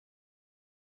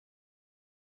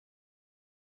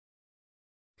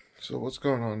So what's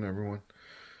going on, everyone?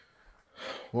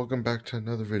 Welcome back to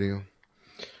another video.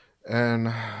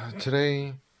 And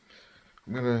today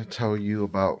I'm gonna tell you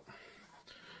about,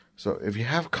 so if you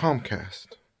have Comcast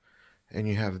and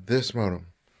you have this modem,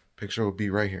 picture will be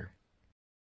right here.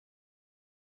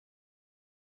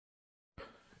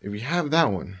 If you have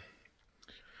that one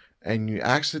and you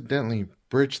accidentally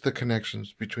bridge the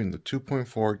connections between the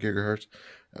 2.4 gigahertz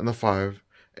and the 5,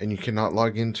 and you cannot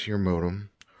log into your modem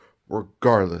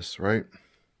regardless, right?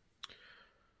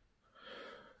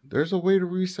 There's a way to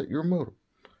reset your modem,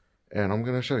 and I'm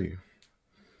gonna show you.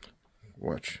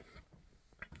 Watch.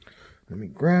 Let me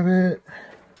grab it.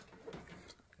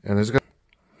 And it's got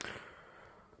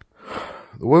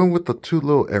the one with the two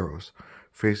little arrows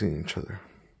facing each other.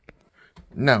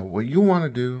 Now, what you want to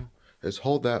do is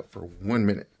hold that for 1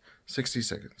 minute, 60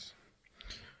 seconds.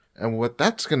 And what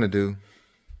that's going to do,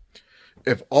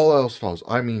 if all else fails,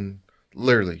 I mean,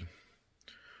 literally,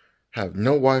 have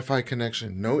no Wi-Fi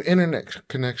connection, no internet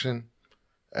connection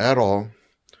at all,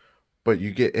 but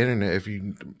you get internet if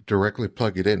you directly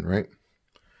plug it in, right?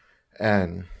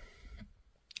 And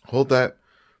hold that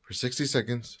for 60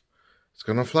 seconds. It's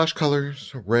going to flash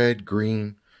colors, red,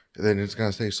 green, and then it's going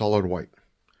to stay solid white.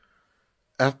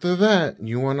 After that,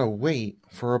 you want to wait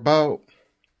for about,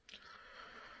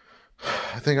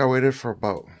 I think I waited for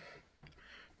about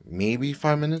maybe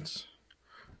 5 minutes.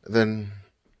 Then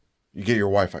you get your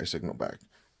Wi-Fi signal back.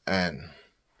 And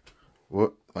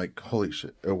what, like, holy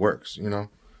shit, it works, you know?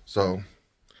 So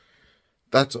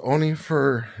that's only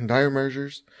for dire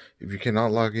measures if you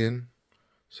cannot log in.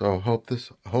 So hope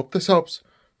this helps.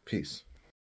 Peace.